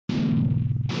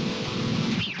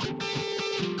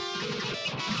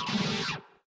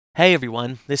Hey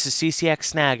everyone, this is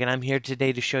CCxSnag and I'm here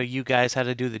today to show you guys how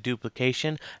to do the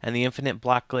duplication and the infinite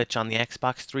block glitch on the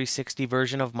Xbox 360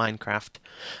 version of Minecraft.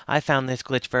 I found this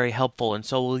glitch very helpful and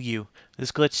so will you.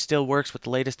 This glitch still works with the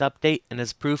latest update, and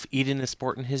as proof Eden is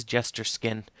sporting his jester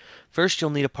skin. First you'll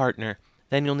need a partner.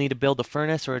 Then you'll need to build a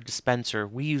furnace or a dispenser.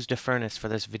 We used a furnace for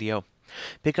this video.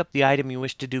 Pick up the item you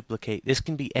wish to duplicate. This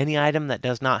can be any item that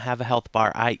does not have a health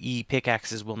bar, i.e.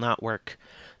 pickaxes will not work.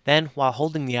 Then, while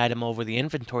holding the item over the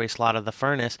inventory slot of the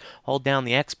furnace, hold down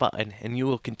the X button and you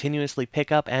will continuously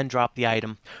pick up and drop the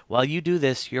item. While you do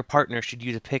this, your partner should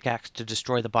use a pickaxe to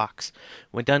destroy the box.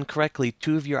 When done correctly,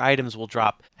 2 of your items will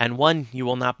drop, and 1 you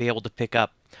will not be able to pick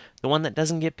up. The one that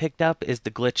doesn't get picked up is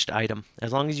the glitched item.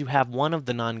 As long as you have one of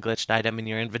the non-glitched item in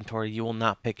your inventory, you will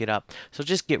not pick it up. So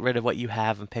just get rid of what you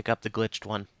have and pick up the glitched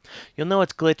one. You'll know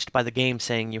it's glitched by the game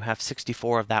saying you have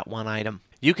 64 of that one item.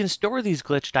 You can store these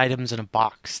glitched items in a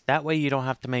box. That way you don't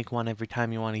have to make one every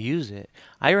time you want to use it.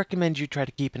 I recommend you try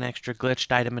to keep an extra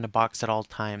glitched item in a box at all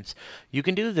times. You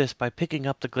can do this by picking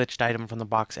up the glitched item from the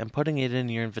box and putting it in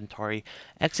your inventory.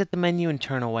 Exit the menu and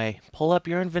turn away. Pull up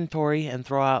your inventory and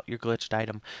throw out your glitched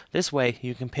item. This way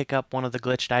you can pick up one of the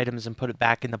glitched items and put it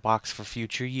back in the box for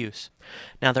future use.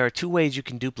 Now there are 2 ways you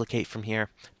can duplicate from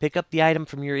here. Pick up the item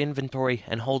from your inventory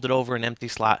and hold it over an empty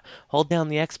slot. Hold down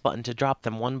the X button to drop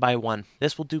them one by one.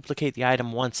 This will duplicate the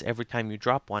item once every time you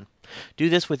drop one. Do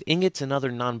this with ingots and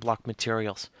other non-block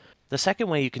materials. The second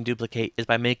way you can duplicate is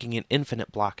by making an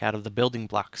infinite block out of the building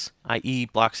blocks, i.e.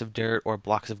 blocks of dirt or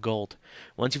blocks of gold.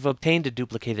 Once you've obtained a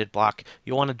duplicated block,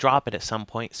 you'll want to drop it at some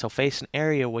point, so face an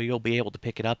area where you'll be able to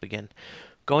pick it up again.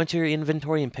 Go into your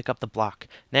inventory and pick up the block.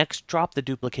 Next, drop the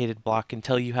duplicated block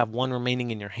until you have one remaining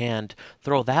in your hand.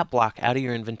 Throw that block out of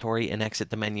your inventory and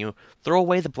exit the menu. Throw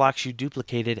away the blocks you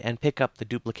duplicated and pick up the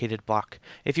duplicated block.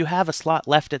 If you have a slot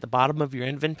left at the bottom of your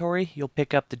inventory, you'll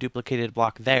pick up the duplicated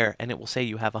block there and it will say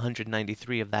you have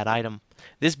 193 of that item.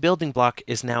 This building block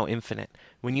is now infinite.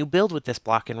 When you build with this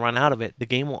block and run out of it, the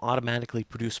game will automatically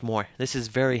produce more. This is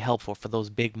very helpful for those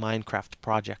big Minecraft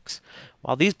projects.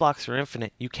 While these blocks are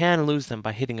infinite, you can lose them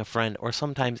by hitting a friend or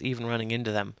sometimes even running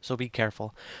into them, so be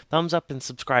careful. Thumbs up and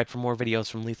subscribe for more videos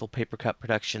from Lethal Paper Cut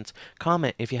Productions.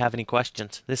 Comment if you have any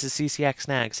questions. This is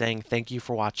CCxSnag saying thank you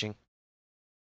for watching.